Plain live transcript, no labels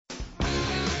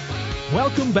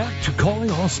Welcome back to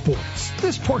Calling All Sports.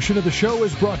 This portion of the show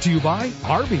is brought to you by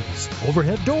Arby's,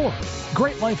 Overhead Door,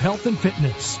 Great Life Health and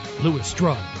Fitness, Lewis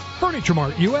Drug, Furniture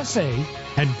Mart USA,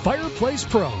 and Fireplace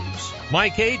Pros.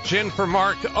 Mike H. in for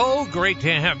Mark O. Great to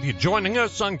have you joining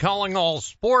us on Calling All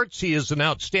Sports. He is an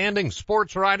outstanding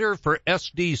sports writer for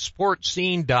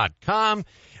SDSportsScene.com,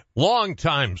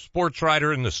 longtime sports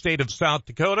writer in the state of South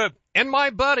Dakota, and my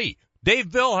buddy, Dave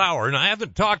Vilhauer, and I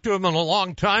haven't talked to him in a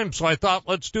long time, so I thought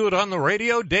let's do it on the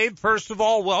radio. Dave, first of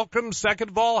all, welcome. Second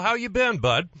of all, how you been,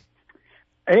 bud?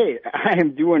 Hey, I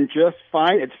am doing just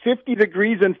fine. It's 50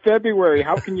 degrees in February.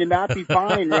 How can you not be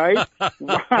fine, right?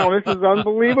 Wow, this is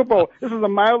unbelievable. This is the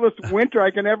mildest winter I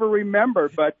can ever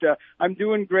remember, but I'm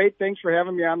doing great. Thanks for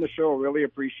having me on the show. Really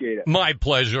appreciate it. My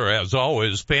pleasure, as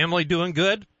always. Family doing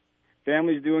good?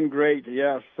 Family's doing great,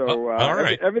 yes. So all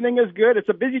right. Everything is good. It's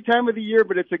a busy time of the year,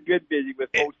 but it's a good busy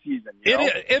with postseason.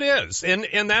 It is,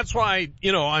 and that's why,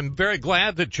 I'm very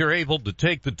glad that you're able to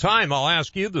take the time. I'll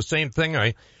ask you the same thing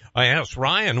I asked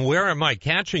Ryan. Where am I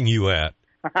catching you at?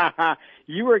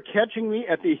 You were catching me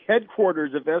at the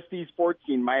headquarters of SD Sports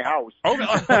Scene, my house. Oh,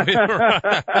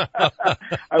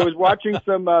 I was watching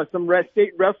some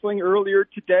state wrestling earlier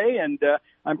today, and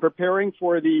I'm preparing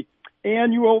for the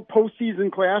annual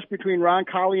postseason clash between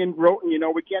Roncalli and Groton.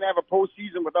 We can't have a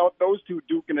postseason without those two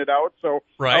duking it out, so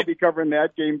right. I'll be covering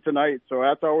that game tonight. So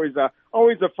that's always a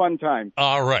fun time.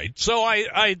 All right. So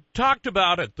I talked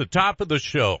about at the top of the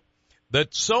show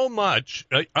that so much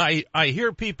I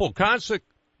hear people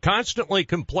constantly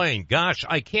complain, gosh,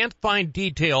 I can't find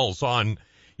details on,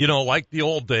 like the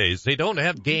old days. They don't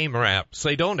have game wraps.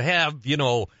 They don't have,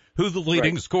 who the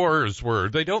leading scorers were.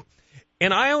 They don't.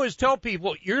 And I always tell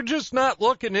people, you're just not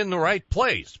looking in the right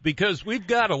place, because we've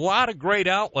got a lot of great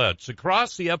outlets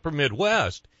across the upper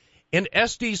Midwest, and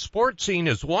SD Sports Scene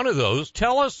is one of those.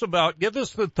 Give us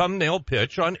the thumbnail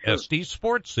pitch on SD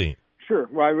Sports Scene. Sure.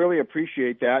 Well, I really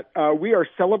appreciate that. We are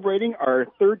celebrating our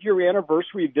third-year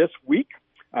anniversary this week.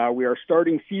 We are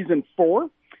starting season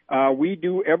 4. We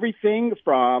do everything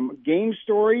from game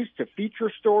stories to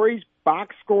feature stories,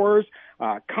 box scores,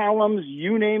 columns,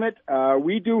 you name it.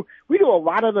 We do a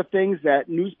lot of the things that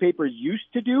newspapers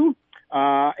used to do.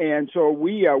 And so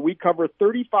we cover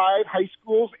 35 high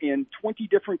schools in 20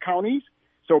 different counties.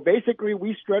 So basically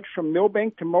we stretch from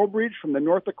Millbank to Mobridge, from the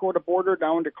North Dakota border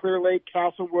down to Clear Lake,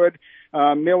 Castlewood,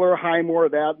 Miller, Highmore,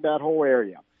 that whole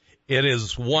area. It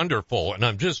is wonderful, and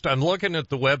I'm looking at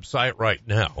the website right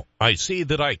now. I see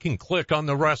that I can click on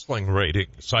the wrestling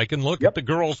ratings. I can look at the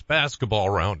girls' basketball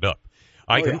roundup.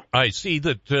 I see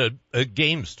that a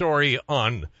game story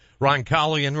on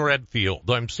Roncalli and Redfield.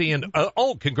 I'm seeing.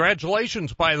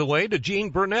 Congratulations, by the way, to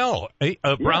Gene Brownell.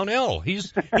 Brownell.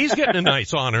 He's getting a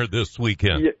nice honor this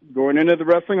weekend. Yeah, going into the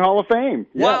Wrestling Hall of Fame.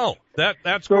 Wow,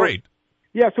 that's great.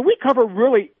 Yeah, so we cover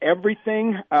really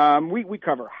everything. We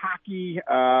cover hockey.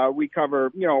 We cover,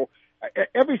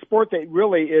 every sport that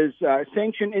really is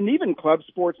sanctioned, and even club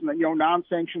sports and,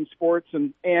 non-sanctioned sports.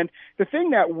 And the thing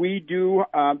that we do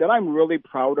that I'm really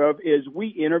proud of is we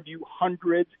interview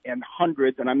hundreds and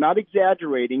hundreds, and I'm not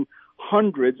exaggerating,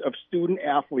 hundreds of student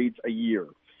athletes a year.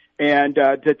 And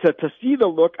to see the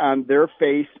look on their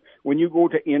face when you go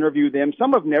to interview them.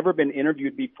 Some have never been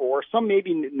interviewed before. Some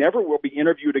maybe never will be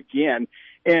interviewed again.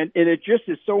 And it just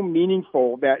is so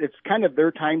meaningful that it's kind of their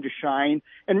time to shine.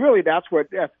 And really that's what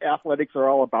athletics are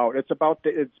all about. It's about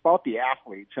the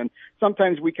athletes. And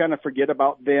sometimes we kind of forget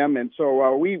about them. And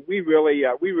so we really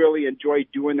enjoy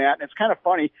doing that. And it's kind of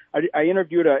funny. I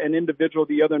interviewed an individual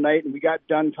the other night, and we got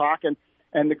done talking,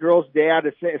 and the girl's dad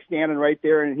is standing right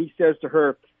there, and he says to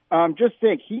her, just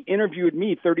think, he interviewed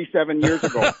me 37 years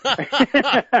ago.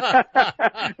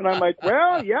 And I'm like,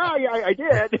 well, yeah, I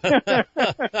did.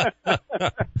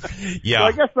 Yeah. So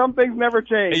I guess some things never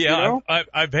change. Yeah,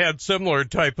 I've had similar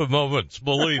type of moments,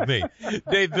 believe me.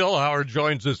 Dave Vilhauer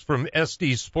joins us from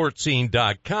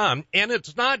SDSportsScene.com. And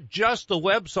it's not just the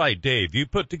website, Dave. You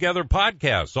put together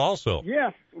podcasts also.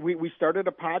 Yes. We started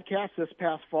a podcast this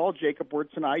past fall. Jacob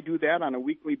Wirtz and I do that on a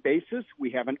weekly basis.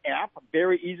 We have an app,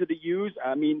 very easy to use.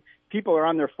 I mean, people are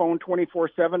on their phone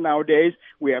 24/7 nowadays.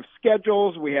 We have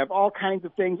schedules. We have all kinds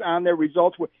of things on there,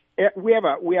 results. We have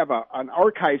an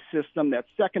archive system that's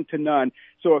second to none.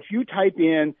 So if you type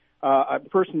in a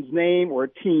person's name or a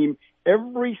team,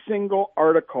 every single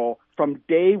article from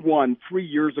day one 3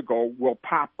 years ago will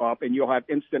pop up, and you'll have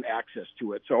instant access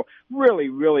to it. So really,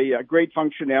 really great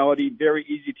functionality, very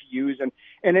easy to use.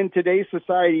 And in today's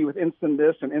society with instant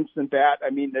this and instant that, I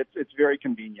mean, it's very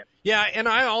convenient. Yeah, and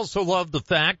I also love the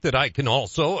fact that I can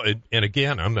also, and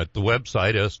again, I'm at the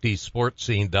website,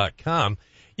 SDSportsScene.com,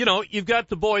 you've got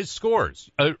the boys' scores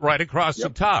right across the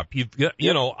top. You've got,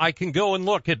 I can go and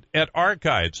look at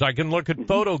archives. I can look at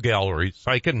photo galleries.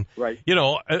 I can,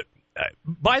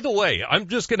 by the way, I'm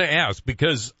just going to ask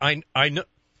because I know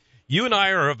you and I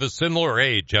are of a similar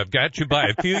age. I've got you by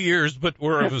a few years, but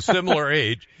we're of a similar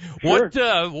age. Sure.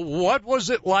 What was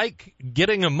it like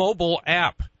getting a mobile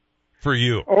app for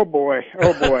you? Oh boy.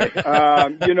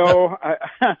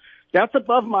 That's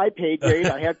above my pay grade.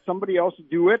 I had somebody else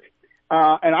do it.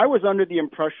 And I was under the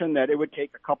impression that it would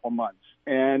take a couple months.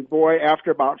 And boy,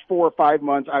 after about 4 or 5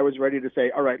 months, I was ready to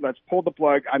say, all right, let's pull the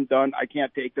plug. I'm done. I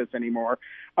can't take this anymore.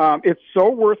 It's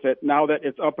so worth it now that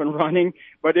it's up and running,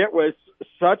 but it was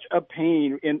such a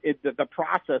pain in the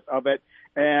process of it.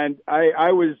 And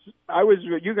I was,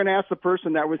 you're going to ask the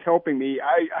person that was helping me.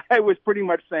 I was pretty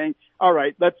much saying, all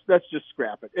right, let's just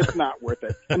scrap it. It's not worth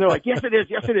it. And they're like, yes, it is.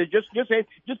 Yes, it is.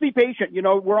 Just be patient.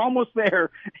 We're almost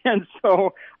there. And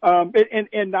so,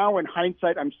 and now in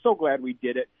hindsight, I'm so glad we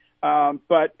did it.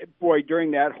 But boy,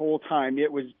 during that whole time,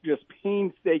 it was just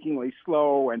painstakingly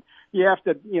slow, and you have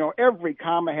to, every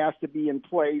comma has to be in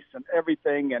place and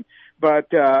everything.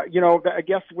 But I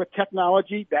guess with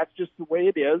technology, that's just the way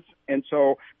it is. And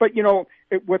so, but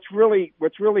what's really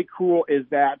cool is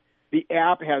that the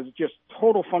app has just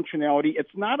total functionality.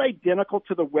 It's not identical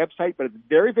to the website, but it's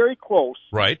very, very close.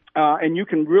 Right. And you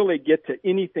can really get to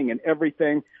anything and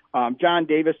everything. John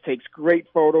Davis takes great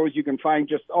photos. You can find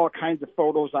just all kinds of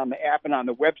photos on the app and on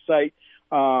the website.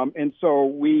 And so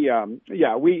we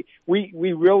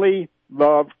really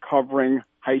love covering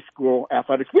high school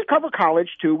athletics. We cover college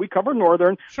too. We cover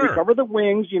Northern. Sure. We cover the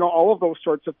wings, all of those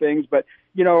sorts of things. But,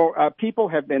 people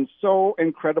have been so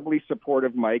incredibly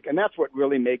supportive, Mike, and that's what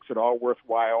really makes it all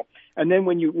worthwhile. And then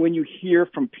when you hear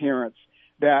from parents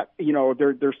that,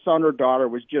 their son or daughter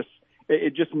was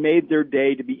it just made their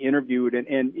day to be interviewed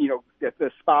and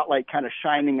the spotlight kind of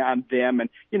shining on them. And,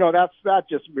 that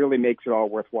just really makes it all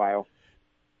worthwhile.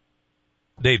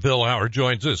 Dave Vilhauer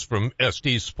joins us from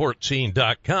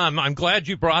SDSportsScene.com. I'm glad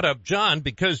you brought up John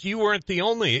because you weren't the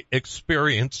only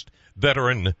experienced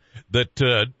veteran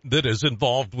that is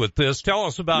involved with this. Tell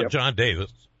us about John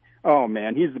Davis. Oh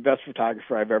man, he's the best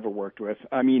photographer I've ever worked with.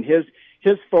 I mean,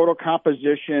 his photo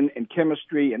composition and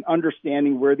chemistry and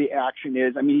understanding where the action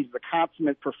is. I mean, he's the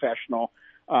consummate professional.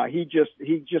 He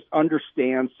just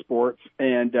understands sports,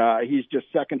 and he's just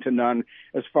second to none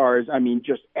as far as,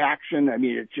 just action.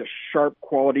 It's just sharp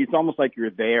quality. It's almost like you're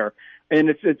there. And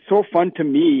it's so fun to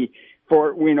me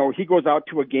he goes out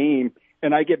to a game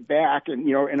and I get back and,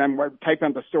 and I'm typing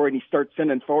up the story and he starts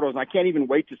sending photos and I can't even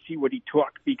wait to see what he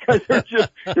took because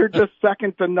they're just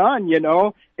second to none,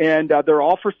 and they're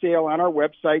all for sale on our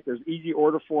website. There's easy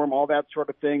order form, all that sort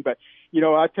of thing. But,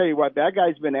 I'll tell you what, that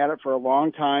guy's been at it for a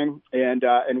long time and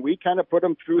we kind of put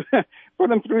him through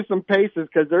some paces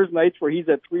because there's nights where he's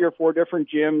at 3 or 4 different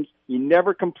gyms. He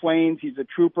never complains. He's a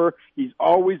trooper. He's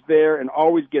always there and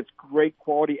always gets great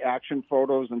quality action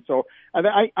photos. And so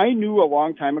I knew a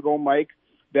long time ago, Mike,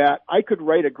 that I could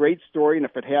write a great story, and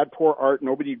if it had poor art,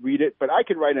 nobody'd read it. But I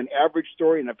could write an average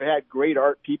story, and if it had great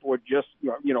art, people would just,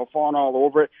 fawn all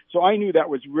over it. So I knew that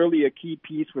was really a key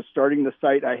piece with starting the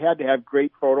site. I had to have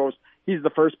great photos. He's the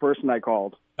first person I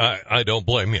called. I don't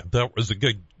blame you. That was a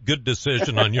good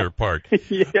decision on your part.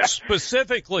 Yeah.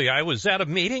 Specifically, I was at a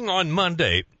meeting on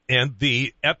Monday, and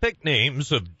the epic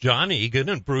names of John Egan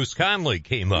and Bruce Conley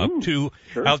came up, two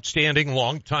outstanding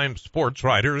longtime sports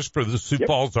writers for the Sioux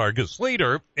Falls Argus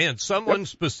Leader, and someone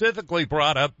specifically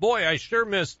brought up, boy, I sure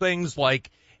miss things like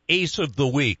Ace of the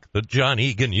Week that John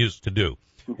Egan used to do.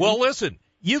 Mm-hmm. Well, listen,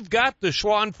 you've got the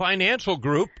Schwann Financial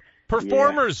Group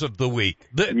Performers of the Week.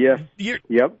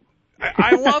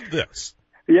 I love this.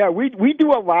 Yeah, we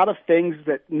do a lot of things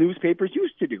that newspapers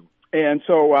used to do. And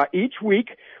so each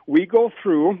week we go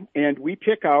through and we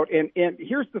pick out, and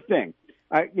here's the thing.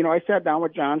 I sat down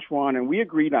with John Schwann and we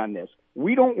agreed on this.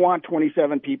 We don't want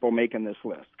 27 people making this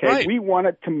list. Okay, right. We want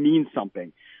it to mean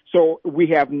something. So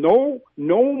we have no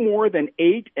more than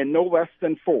 8 and no less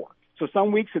than 4. So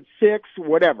some weeks it's 6,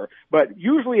 whatever. But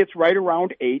usually it's right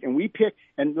around 8, and we pick,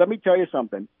 and let me tell you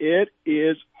something, it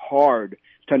is hard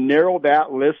to narrow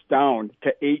that list down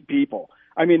to 8 people.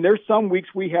 There's some weeks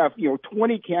we have,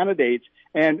 20 candidates,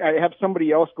 and I have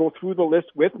somebody else go through the list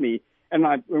with me, and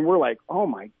we're like, oh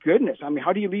my goodness,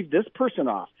 how do you leave this person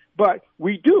off? But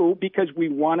we do because we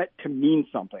want it to mean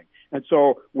something. And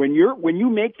so when you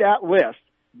make that list,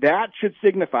 that should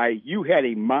signify you had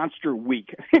a monster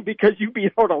week because you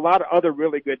beat out a lot of other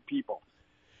really good people.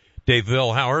 Dave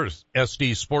Vilhauer,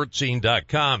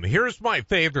 SDSportsScene.com. Here's my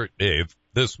favorite, Dave.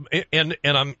 This, and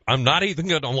I'm not even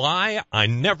going to lie. I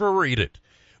never read it,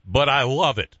 but I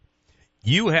love it.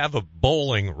 You have a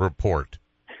bowling report.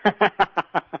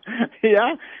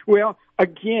 Yeah. Well,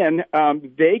 again,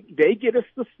 they get us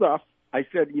the stuff. I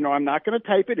said, I'm not going to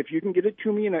type it. If you can get it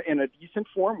to me in a decent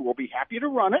form, we'll be happy to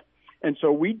run it. And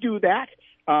so we do that.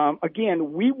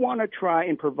 Again, we want to try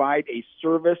and provide a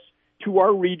service to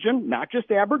our region, not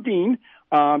just Aberdeen,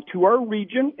 to our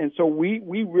region. And so we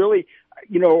really,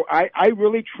 I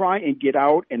really try and get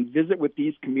out and visit with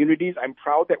these communities. I'm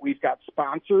proud that we've got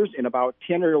sponsors in about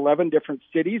 10 or 11 different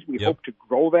cities. We hope to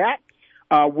grow that.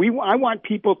 I want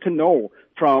people to know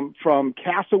from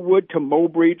Castlewood to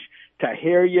Mowbridge to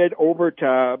Harriet over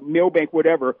to Millbank,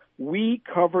 whatever, we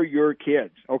cover your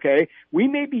kids, okay? We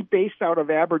may be based out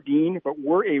of Aberdeen, but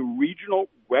we're a regional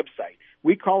website.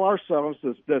 We call ourselves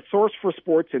the source for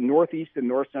sports in Northeast and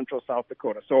North Central South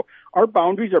Dakota. So our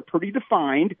boundaries are pretty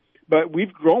defined, but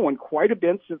we've grown quite a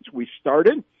bit since we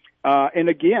started. And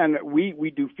again,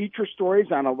 we do feature stories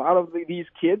on a lot of these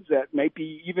kids that might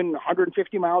be even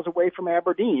 150 miles away from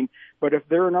Aberdeen. But if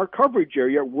they're in our coverage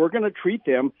area, we're going to treat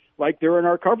them like they're in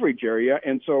our coverage area.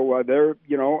 And so they're,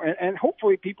 and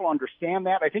hopefully people understand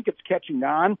that. I think it's catching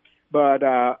on. But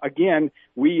again,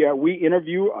 we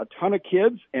interview a ton of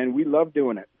kids, and we love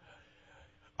doing it.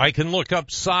 I can look up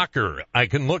soccer. I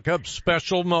can look up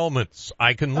special moments.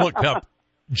 I can look up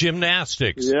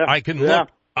gymnastics. Yeah, I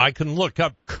can look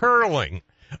up curling.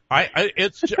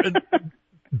 It's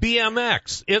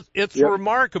BMX. It's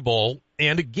remarkable.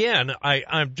 And again,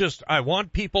 I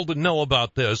want people to know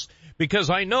about this because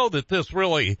I know that this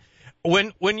really,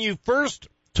 when you first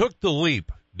took the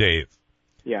leap, Dave.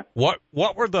 Yeah. What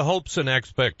were the hopes and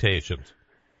expectations?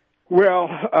 Well,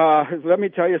 let me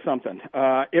tell you something.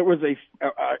 It was a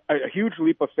huge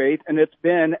leap of faith, and it's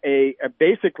been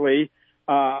basically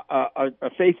a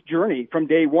faith journey from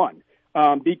day one.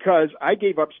 Because I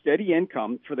gave up steady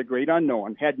income for the great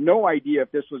unknown, had no idea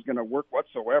if this was going to work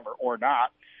whatsoever or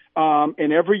not.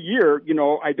 And every year,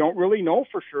 I don't really know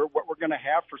for sure what we're going to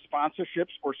have for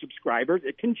sponsorships or subscribers.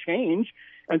 It can change.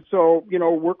 And so,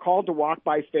 we're called to walk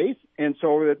by faith. And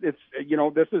so it's,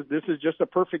 this is just a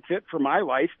perfect fit for my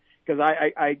life because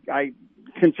I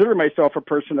consider myself a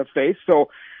person of faith. So,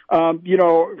 I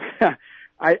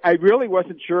really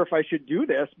wasn't sure if I should do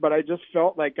this, but I just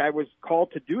felt like I was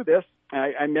called to do this.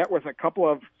 I met with a couple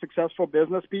of successful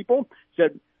business people,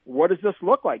 said, what does this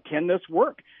look like? Can this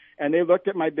work? And they looked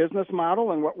at my business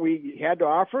model and what we had to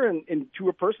offer, and to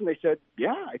a person, they said,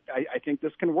 yeah, I think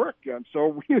this can work.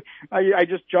 So I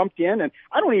just jumped in, and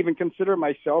I don't even consider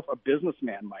myself a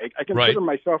businessman, Mike. I consider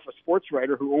myself a sports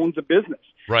writer who owns a business.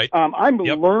 Right. I'm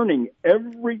learning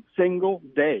every single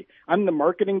day. I'm the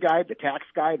marketing guy, the tax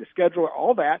guy, the scheduler,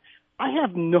 all that. I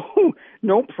have no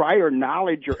prior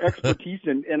knowledge or expertise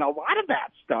in a lot of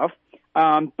that stuff.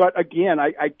 But again,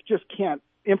 I just can't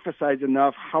emphasize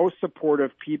enough how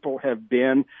supportive people have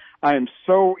been. I am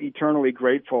so eternally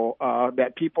grateful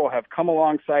that people have come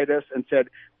alongside us and said,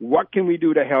 what can we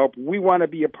do to help? We want to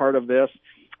be a part of this.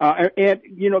 And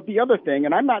the other thing,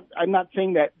 and I'm not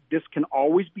saying that this can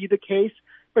always be the case,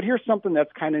 but here's something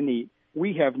that's kind of neat.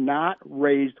 We have not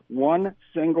raised one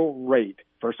single rate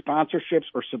for sponsorships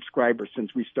or subscribers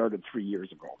since we started 3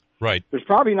 years ago. Right. There's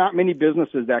probably not many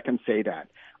businesses that can say that.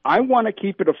 I want to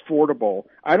keep it affordable.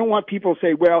 I don't want people to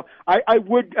say, well, I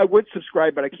would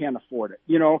subscribe, but I can't afford it.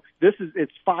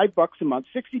 It's $5 a month,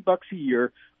 $60 a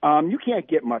year. You can't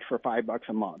get much for $5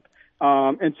 a month.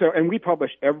 And we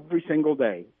publish every single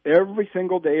day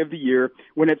of the year.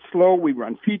 When it's slow, we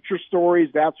run feature stories,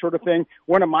 that sort of thing.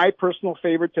 One of my personal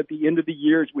favorites at the end of the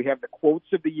year is we have the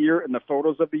quotes of the year and the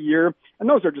photos of the year. And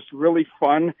those are just really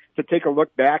fun to take a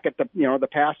look back at the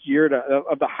past year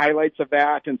of the highlights of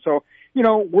that. And so,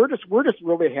 we're just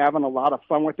really having a lot of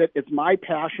fun with it. It's my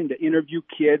passion to interview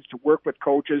kids, to work with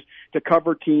coaches, to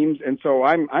cover teams. And so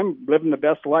I'm living the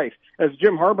best life. As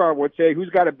Jim Harbaugh would say, who's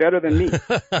got it better than me?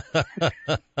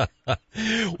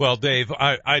 Well, Dave,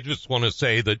 I just want to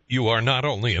say that you are not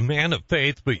only a man of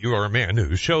faith, but you are a man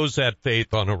who shows that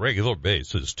faith on a regular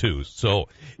basis, too. So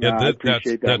that's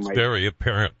Mike. very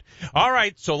apparent. All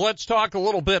right, so let's talk a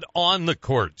little bit on the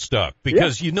court stuff,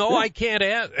 because I can't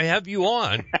have you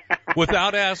on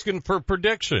without asking for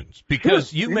predictions,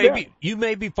 because you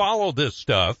maybe follow this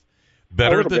stuff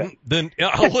better than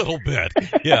a little bit.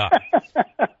 Yeah.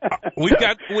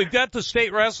 We've got the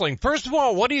state wrestling. First of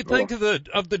all, what do you think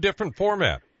of the different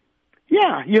format?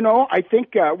 Yeah, I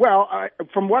think,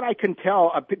 from what I can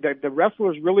tell, the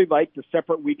wrestlers really like the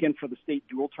separate weekend for the state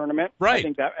dual tournament. Right.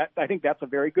 I think that's a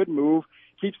very good move.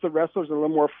 Keeps the wrestlers a little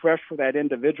more fresh for that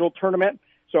individual tournament.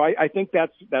 So I think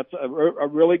that's a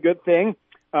really good thing.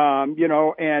 I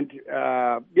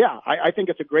think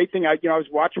it's a great thing. I was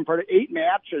watching part of eight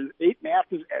matches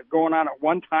going on at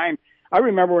one time. I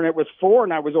remember when it was 4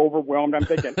 and I was overwhelmed. I'm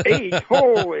thinking 8,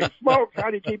 holy smokes, how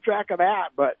do you keep track of that?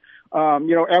 But,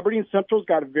 Aberdeen Central's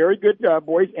got a very good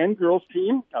boys and girls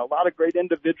team, a lot of great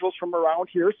individuals from around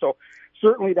here. So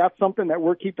certainly that's something that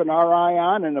we're keeping our eye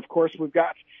on. And of course, we've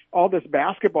got all this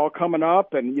basketball coming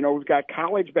up, and, we've got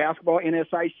college basketball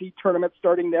NSIC tournament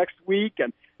starting next week,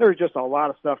 and there's just a lot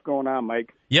of stuff going on,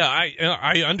 Mike. Yeah,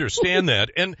 I understand that.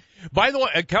 And by the way,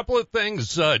 a couple of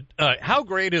things. How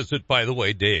great is it, by the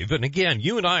way, Dave? And again,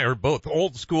 you and I are both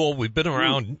old school. We've been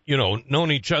around,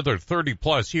 known each other 30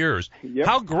 plus years. Yep.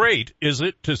 How great is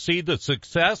it to see the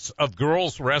success of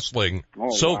girls wrestling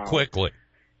quickly?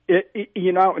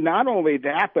 Not only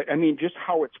that, but I mean, just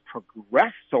how it's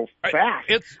progressed so fast.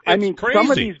 It's crazy.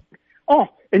 Some of these,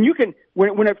 and you can,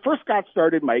 when it first got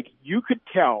started, Mike, you could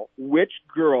tell which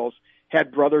girls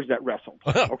had brothers that wrestled.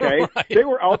 Okay. Right. They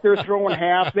were out there throwing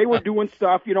halves. They were doing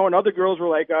stuff, and other girls were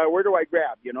like, where do I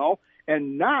grab,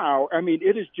 And now, I mean,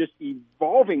 it is just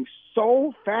evolving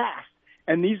so fast.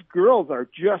 And these girls are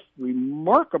just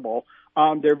remarkable.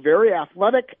 They're very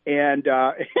athletic and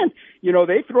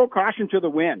they throw caution to the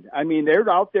wind. I mean, they're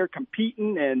out there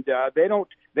competing and,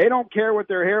 they don't care what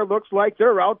their hair looks like.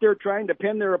 They're out there trying to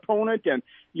pin their opponent. And,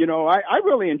 I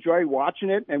really enjoy watching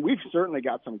it. And we've certainly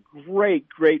got some great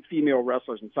female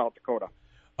wrestlers in South Dakota.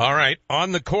 All right.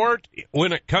 On the court,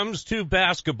 when it comes to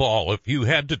basketball, if you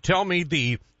had to tell me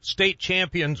the state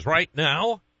champions right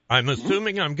now, I'm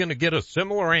assuming I'm going to get a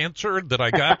similar answer that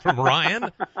I got from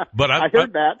Ryan, but I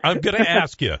heard that. I'm going to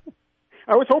ask you.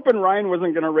 I was hoping Ryan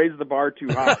wasn't going to raise the bar too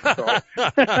high. So.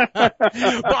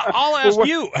 Well, I'll ask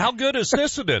you, how good is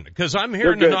Sisseton? Because I'm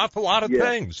hearing an awful lot of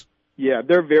things. Yeah,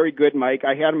 they're very good, Mike.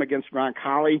 I had them against Ron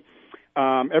Colley.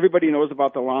 Everybody knows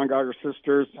about the Longauer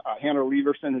sisters. Hannah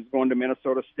Leverson is going to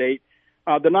Minnesota State.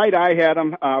 The night I had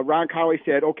them, Ron Colley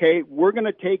said, okay, we're going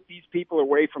to take these people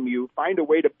away from you. Find a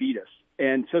way to beat us.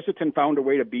 And Sisseton found a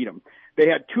way to beat them. They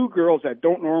had two girls that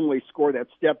don't normally score that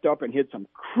stepped up and hit some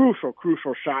crucial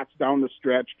shots down the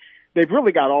stretch. They've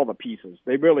really got all the pieces.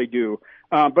 They really do.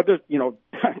 But there's,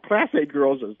 Class A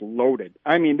girls is loaded.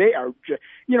 I mean, they are,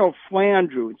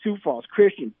 Flandreau, Sioux Falls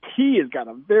Christian. T has got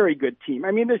a very good team.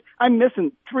 I mean, I'm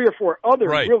missing 3 or 4 other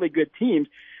really good teams.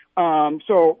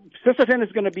 So Sisseton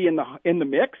is going to be in the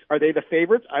mix. Are they the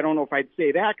favorites? I don't know if I'd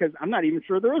say that because I'm not even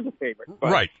sure there is a favorite.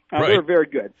 But, right. They're very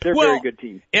good. They're a very good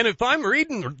team. And if I'm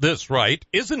reading this right,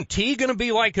 isn't T going to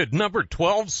be like a number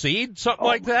 12 seed, something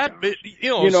like that?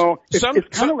 It's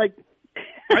kind of like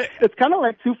it's kind of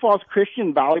like Sioux Falls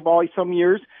Christian volleyball. Some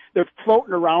years they're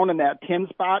floating around in that 10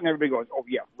 spot, and everybody goes, "Oh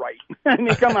yeah, right." I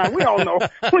mean, come on, we all know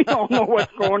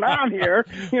what's going on here.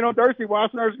 Darcy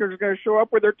Wassenaar is going to show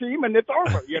up with her team, and it's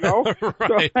over.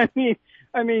 Right. So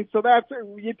I mean, so that's,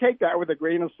 you take that with a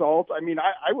grain of salt. I mean,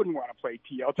 I wouldn't want to play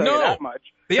T. I'll tell you that much.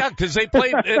 Yeah, because they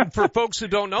played. And for folks who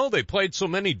don't know, they played so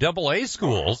many AA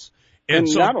schools. And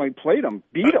so, not only played them,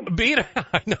 beat them.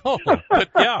 I know, but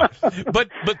yeah, but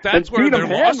that's where their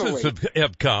losses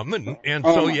have come, and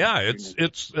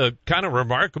it's kind of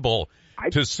remarkable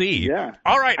to see. Yeah.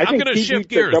 All right, I'm going to shift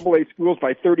gears. AA schools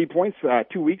by 30 points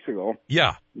 2 weeks ago.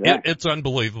 Yeah. It's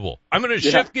unbelievable. I'm going to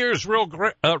shift gears real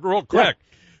quick. Yeah.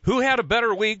 Who had a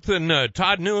better week than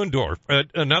Todd Neuendorf,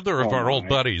 another of our old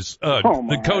buddies,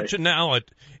 the coach now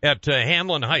at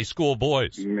Hamlin High School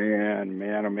boys?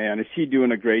 Man, is he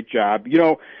doing a great job?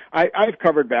 I've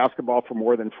covered basketball for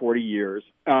more than 40 years.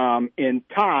 And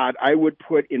Todd, I would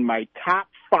put in my top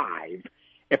 5.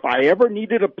 If I ever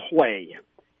needed a play,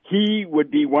 he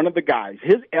would be one of the guys.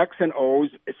 His X and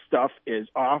O's stuff is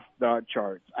off the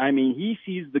charts. I mean, he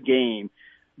sees the game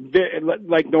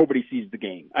like nobody sees the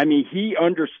game. I mean, he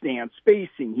understands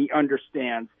spacing. He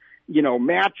understands,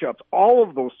 matchups, all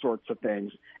of those sorts of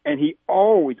things. And he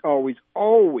always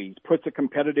puts a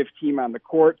competitive team on the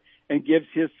court and gives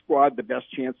his squad the best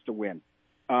chance to win.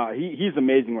 He's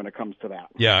amazing when it comes to that.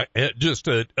 Yeah, just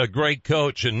a great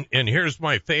coach. And here's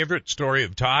my favorite story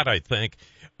of Todd, I think.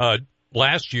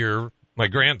 Last year, my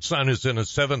grandson is in a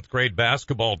 7th grade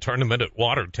basketball tournament at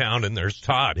Watertown, and there's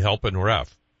Todd helping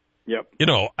ref. Yep.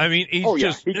 I mean, he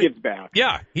gives back.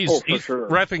 Yeah, he's sure.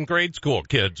 reffing grade school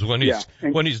kids when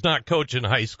he's not coaching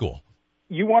high school.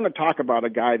 You want to talk about a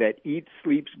guy that eats,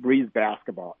 sleeps, breathes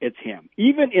basketball. It's him.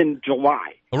 Even in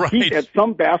July, he's at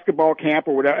some basketball camp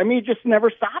or whatever. I mean, it just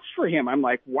never stops for him. I'm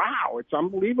like, wow, it's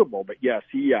unbelievable. But yes,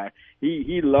 he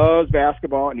loves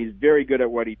basketball and he's very good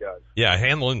at what he does. Yeah,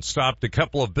 Hamlin stopped a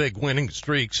couple of big winning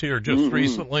streaks here just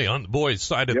recently on the boys'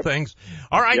 side of things.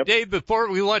 All right, Dave, before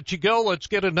we let you go, let's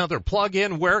get another plug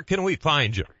in. Where can we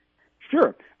find you?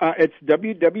 Sure. It's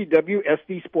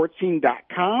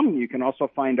www.sdsportscene.com. You can also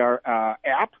find our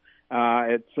app.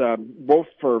 It's both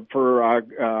for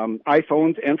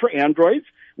iPhones and for Androids.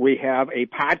 We have a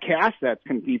podcast that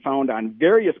can be found on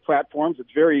various platforms.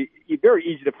 It's very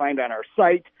easy to find on our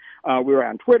site. We're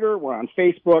on Twitter. We're on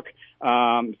Facebook.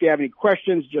 If you have any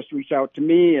questions, just reach out to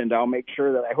me, and I'll make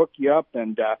sure that I hook you up.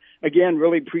 And again,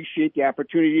 really appreciate the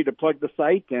opportunity to plug the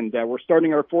site. And we're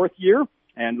starting our 4th year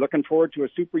and looking forward to a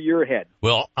super year ahead.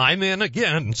 Well, I'm in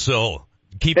again, so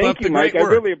keep Thank up you, the great Mike. work.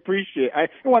 I really appreciate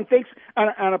it. Thanks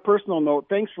on a personal note.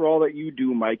 Thanks for all that you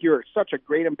do, Mike. You're such a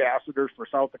great ambassador for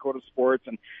South Dakota sports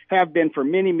and have been for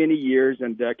many, many years.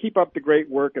 And keep up the great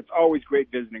work. It's always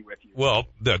great visiting with you. Well,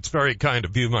 that's very kind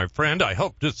of you, my friend. I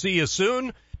hope to see you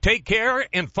soon. Take care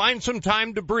and find some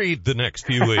time to breathe the next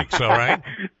few weeks, all right?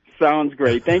 Sounds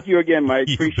great. Thank you again, Mike.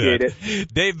 Appreciate it.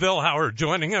 Dave Vilhauer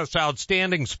joining us,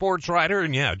 outstanding sports writer.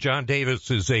 And yeah, John Davis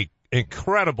is a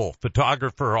incredible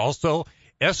photographer also.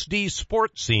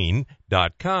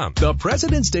 SDSportsScene.com. The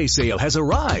President's Day sale has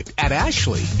arrived at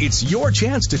Ashley. It's your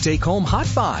chance to take home hot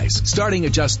buys starting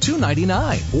at just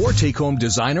 $2.99 or take home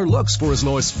designer looks for as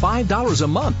low as $5 a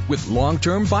month with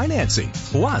long-term financing.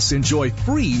 Plus, enjoy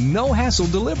free no-hassle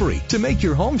delivery to make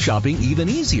your home shopping even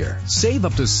easier. Save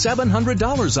up to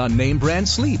 $700 on name brand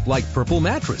sleep like Purple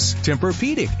Mattress,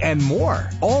 Tempur-Pedic, and more.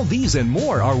 All these and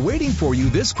more are waiting for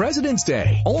you this President's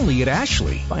Day. Only at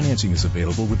Ashley. Financing is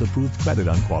available with approved credit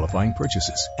on qualifying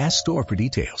purchases. Ask store for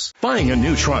details. Buying a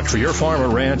new truck for your farm or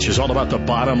ranch is all about the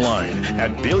bottom line.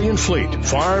 At Billion Fleet,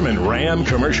 Farm and Ram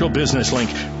Commercial Business Link,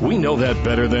 we know that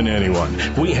better than anyone.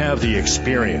 We have the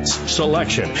experience,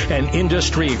 selection, and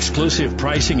industry-exclusive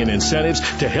pricing and incentives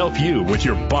to help you with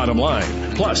your bottom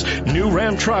line. Plus, new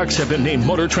Ram trucks have been named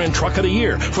Motor Trend Truck of the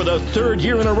Year for the 3rd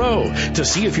year in a row. To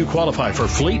see if you qualify for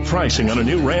fleet pricing on a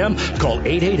new Ram, call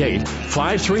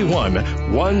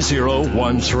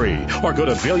 888-531-1013 or go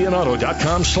to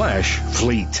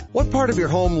billionauto.com/fleet. What part of your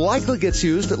home likely gets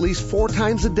used at least 4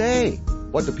 times a day?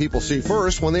 What do people see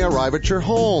first when they arrive at your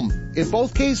home? In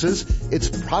both cases, it's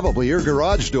probably your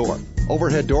garage door.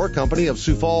 Overhead Door Company of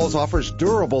Sioux Falls offers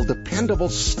durable, dependable,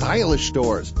 stylish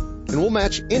doors and will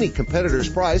match any competitor's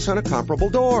price on a comparable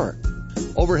door.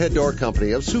 Overhead Door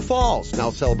Company of Sioux Falls, now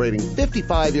celebrating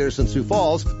 55 years in Sioux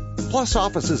Falls, plus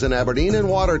offices in Aberdeen and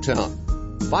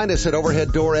Watertown. Find us at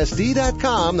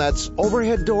overheaddoorsd.com. That's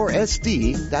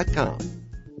overheaddoorsd.com.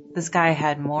 This guy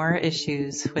had more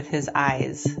issues with his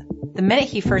eyes. The minute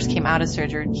he first came out of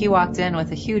surgery, he walked in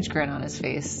with a huge grin on his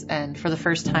face, and for the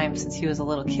first time since he was a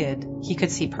little kid, he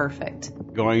could see perfect.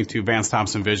 Going to Vance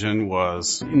Thompson Vision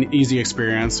was an easy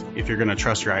experience. If you're going to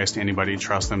trust your eyes to anybody,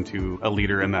 trust them to a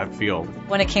leader in that field.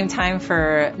 When it came time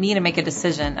for me to make a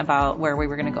decision about where we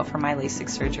were going to go for my LASIK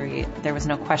surgery, there was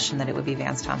no question that it would be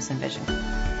Vance Thompson Vision.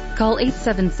 Call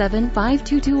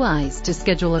 877-522-EYES to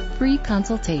schedule a free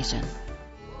consultation.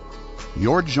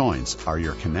 Your joints are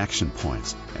your connection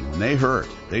points, and when they hurt,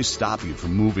 they stop you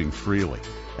from moving freely.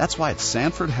 That's why at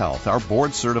Sanford Health, our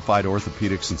board-certified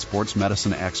orthopedics and sports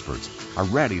medicine experts are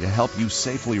ready to help you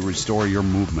safely restore your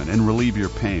movement and relieve your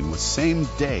pain with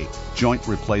same-day joint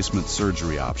replacement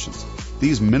surgery options.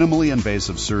 These minimally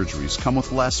invasive surgeries come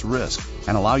with less risk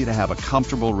and allow you to have a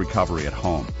comfortable recovery at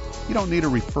home. You don't need a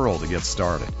referral to get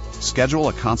started. Schedule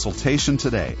a consultation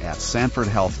today at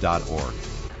sanfordhealth.org.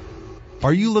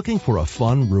 Are you looking for a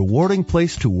fun, rewarding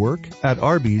place to work? At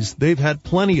Arby's, they've had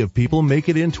plenty of people make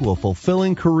it into a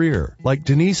fulfilling career, like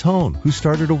Denise Hone, who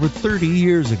started over 30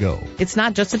 years ago. It's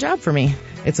not just a job for me.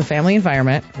 It's a family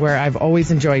environment where I've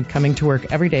always enjoyed coming to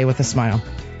work every day with a smile.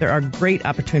 There are great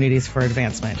opportunities for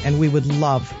advancement, and we would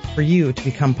love for you to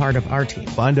become part of our team.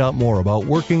 Find out more about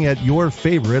working at your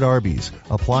favorite Arby's.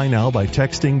 Apply now by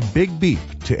texting Big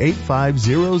Beef to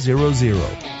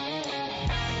 85000.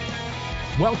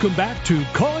 Welcome back to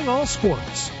Calling All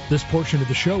Sports. This portion of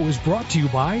the show is brought to you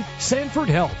by Sanford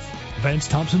Health, Vance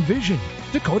Thompson Vision,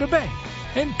 Dakota Bank,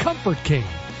 and Comfort King.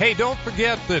 Hey, don't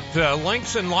forget that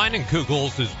Links and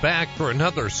Leinenkugels is back for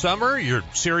another summer, your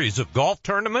series of golf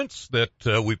tournaments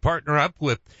that we partner up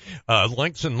with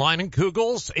Links and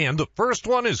Leinenkugels. And the first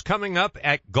one is coming up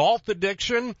at Golf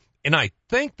Addiction, and I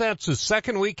think that's the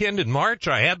second weekend in March.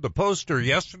 I had the poster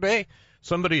yesterday.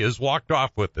 Somebody has walked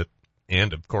off with it.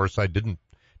 And, of course, I didn't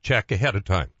check ahead of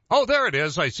time. Oh, there it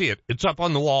is. I see it. It's up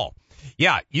on the wall.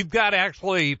 Yeah, you've got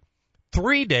actually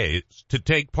 3 days to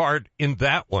take part in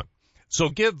that one. So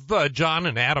give John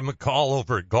and Adam a call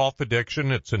over at Golf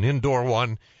Addiction. It's an indoor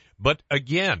one. But,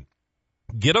 again,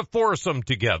 get a foursome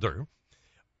together.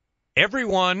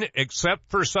 Everyone except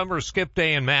for Summer Skip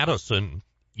Day in Madison,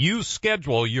 you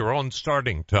schedule your own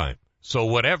starting time. So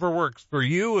whatever works for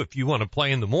you, if you want to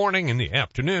play in the morning, in the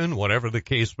afternoon, whatever the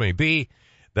case may be,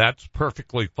 that's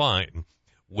perfectly fine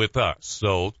with us.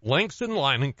 So Links and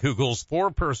Leinenkugels,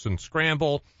 4-person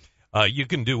scramble. You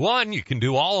can do one, you can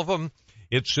do all of them.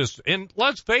 It's just, and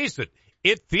let's face it,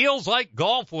 it feels like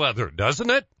golf weather, doesn't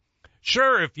it?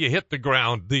 Sure, if you hit the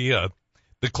ground, the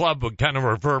club would kind of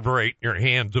reverberate in your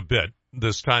hands a bit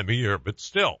this time of year, but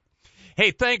still.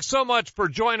 Hey, thanks so much for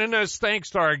joining us.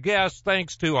 Thanks to our guests.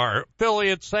 Thanks to our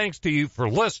affiliates. Thanks to you for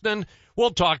listening.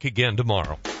 We'll talk again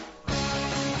tomorrow.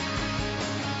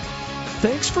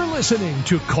 Thanks for listening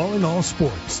to Calling All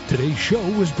Sports. Today's show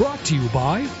was brought to you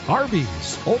by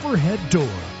Arby's, Overhead Door,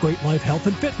 Great Life Health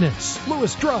and Fitness,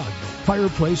 Lewis Drug,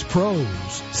 Fireplace Pros,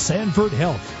 Sanford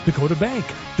Health, Dakota Bank,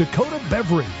 Dakota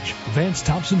Beverage, Vance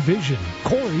Thompson Vision,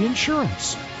 Corey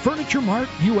Insurance, Furniture Mart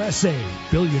USA,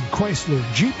 Billion Chrysler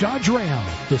Jeep Dodge Ram,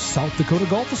 the South Dakota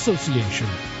Golf Association,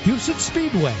 Houston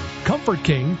Speedway, Comfort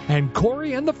King, and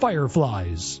Corey and the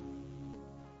Fireflies.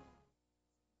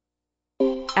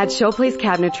 At Showplace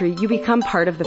Cabinetry, you become part of the